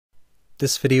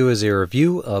This video is a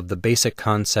review of the basic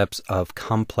concepts of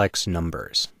complex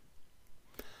numbers.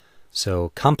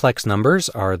 So complex numbers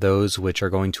are those which are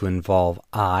going to involve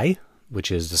I, which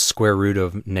is the square root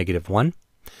of -1.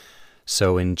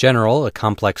 So in general, a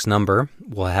complex number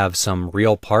will have some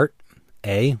real part,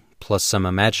 A, plus some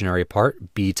imaginary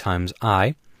part, B times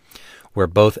I, where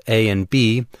both A and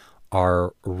B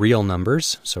are real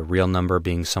numbers. So real number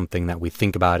being something that we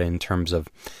think about in terms of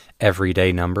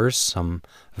everyday numbers, some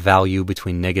value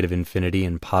between -infinity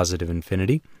and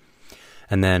 +infinity.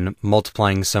 And then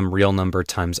multiplying some real number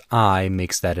times I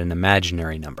makes that an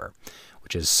imaginary number,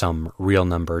 which is some real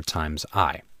number times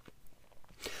I.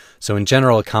 So in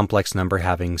general, a complex number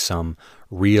having some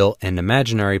real and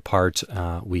imaginary parts,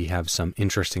 we have some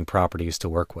interesting properties to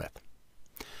work with.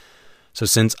 So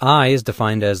since I is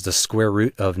defined as the square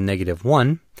root of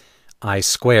 -1, I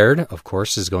squared, of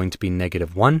course, is going to be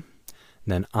 -1.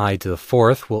 Then I to the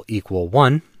fourth will equal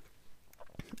 1.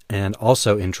 And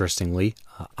also, interestingly,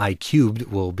 I cubed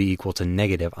will be equal to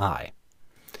 -I.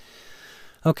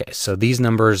 Okay, so these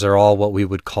numbers are all what we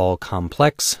would call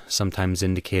complex, sometimes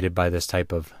indicated by this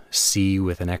type of C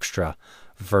with an extra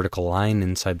vertical line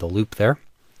inside the loop there.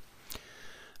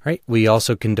 Right, we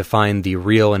also can define the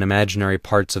real and imaginary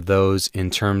parts of those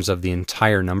in terms of the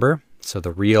entire number. So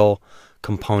the real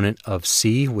component of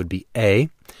C would be A,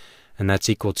 and that's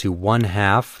equal to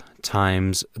 1/2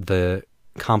 times the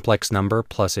complex number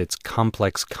plus its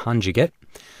complex conjugate.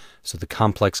 So the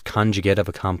complex conjugate of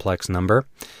a complex number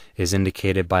is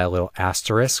indicated by a little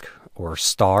asterisk or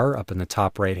star up in the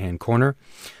top right-hand corner.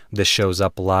 This shows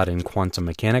up a lot in quantum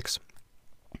mechanics.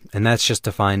 And that's just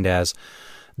defined as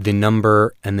the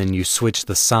number, and then you switch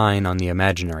the sign on the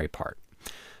imaginary part.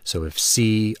 So if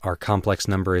C, our complex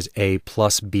number, is A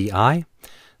plus BI,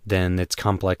 then its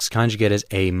complex conjugate is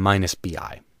A minus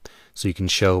BI. So you can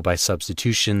show by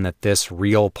substitution that this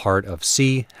real part of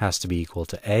C has to be equal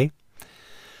to A.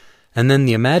 And then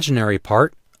the imaginary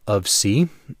part of C,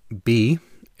 B,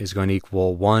 is going to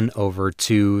equal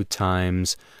 1/2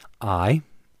 times I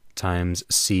times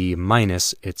C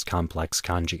minus its complex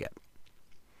conjugate.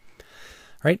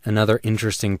 Right, another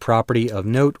interesting property of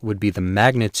note would be the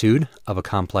magnitude of a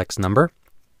complex number.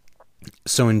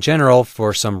 So in general,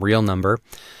 for some real number,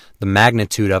 the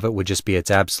magnitude of it would just be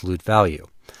its absolute value.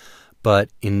 But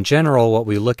in general, what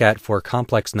we look at for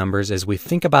complex numbers is we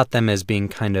think about them as being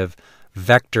kind of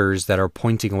vectors that are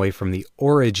pointing away from the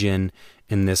origin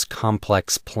in this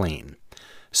complex plane.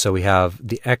 So we have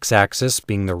the x-axis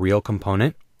being the real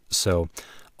component. So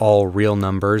all real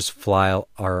numbers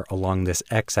are along this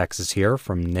x-axis here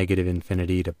from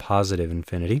 -infinity to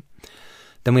 +infinity.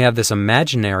 Then we have this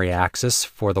imaginary axis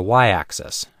for the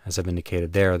y-axis, as I've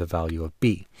indicated there, the value of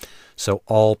b. So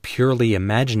all purely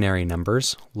imaginary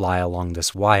numbers lie along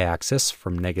this y-axis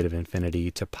from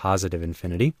 -infinity to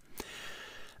 +infinity.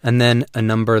 And then a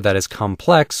number that is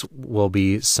complex will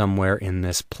be somewhere in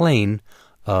this plane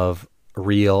of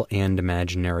real and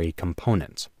imaginary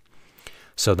components.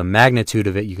 So the magnitude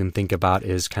of it you can think about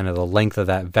is kind of the length of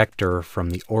that vector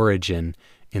from the origin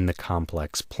in the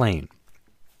complex plane.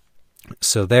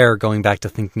 So there, going back to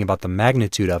thinking about the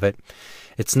magnitude of it,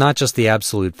 it's not just the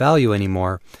absolute value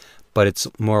anymore, but it's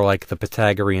more like the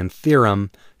Pythagorean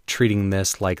theorem, treating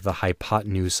this like the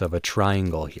hypotenuse of a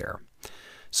triangle here.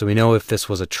 So we know if this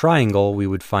was a triangle, we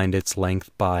would find its length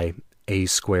by a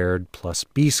squared plus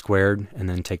b squared, and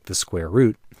then take the square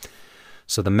root.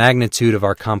 So the magnitude of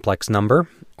our complex number,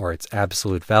 or its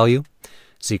absolute value,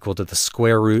 is equal to the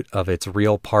square root of its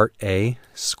real part a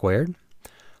squared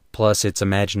plus its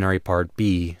imaginary part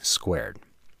b squared.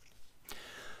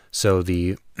 So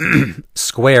the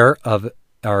square of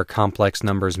our complex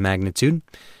number's magnitude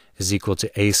is equal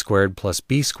to a squared plus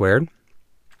b squared.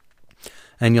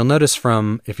 And you'll notice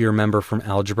if you remember from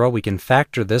algebra, we can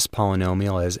factor this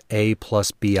polynomial as a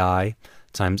plus bi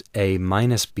times a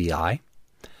minus bi.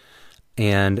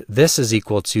 And this is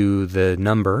equal to the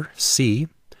number c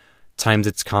times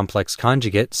its complex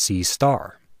conjugate c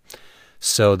star.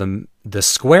 So the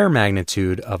square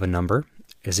magnitude of a number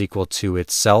is equal to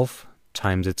itself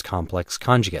times its complex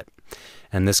conjugate.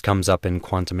 And this comes up in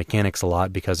quantum mechanics a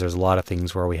lot because there's a lot of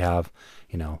things where we have,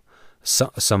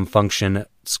 some function,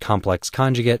 its complex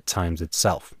conjugate times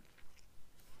itself.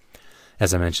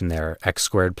 As I mentioned there, x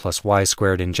squared plus y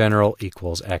squared in general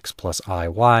equals x plus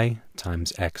iy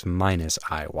times x minus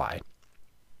iy.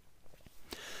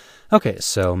 Okay,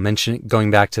 so going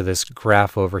back to this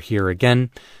graph over here again,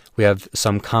 we have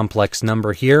some complex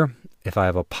number here. If I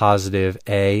have a positive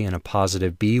a and a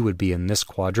positive b, would be in this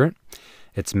quadrant.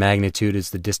 Its magnitude is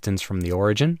the distance from the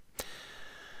origin.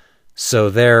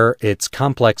 So there, it's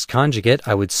complex conjugate.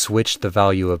 I would switch the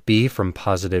value of b from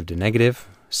positive to negative.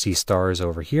 C star is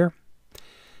over here.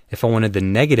 If I wanted the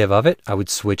negative of it, I would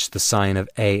switch the sign of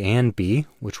a and b,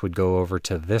 which would go over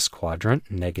to this quadrant,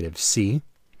 negative c.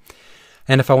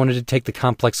 And if I wanted to take the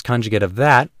complex conjugate of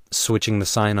that, switching the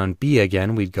sign on b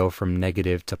again, we'd go from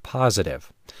negative to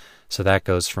positive. So that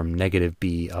goes from negative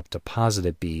b up to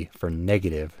positive b for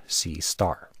negative c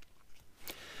star.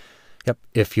 Yep,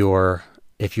 if your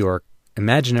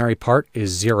imaginary part is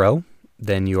 0,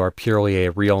 then you are purely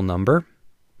a real number.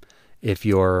 If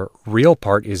your real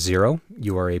part is 0,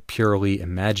 you are a purely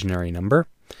imaginary number.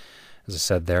 As I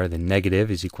said there, the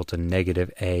negative is equal to negative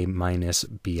a minus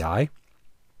bi.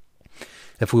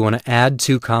 If we want to add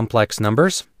two complex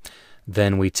numbers,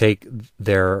 then we take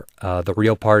the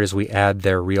real part is we add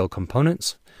their real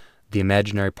components. The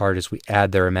imaginary part is we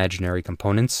add their imaginary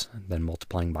components, then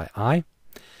multiplying by I.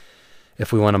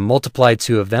 If we want to multiply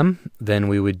two of them, then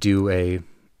we would do a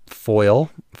FOIL,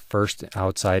 first,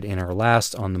 outside, inner,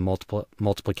 last, on the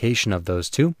multiplication of those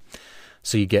two.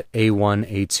 So you get a1,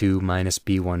 a2 minus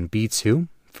b1, b2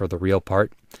 for the real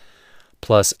part,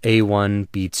 plus a1,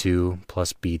 b2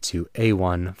 plus b2,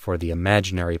 a1 for the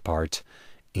imaginary part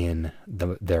in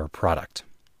their product.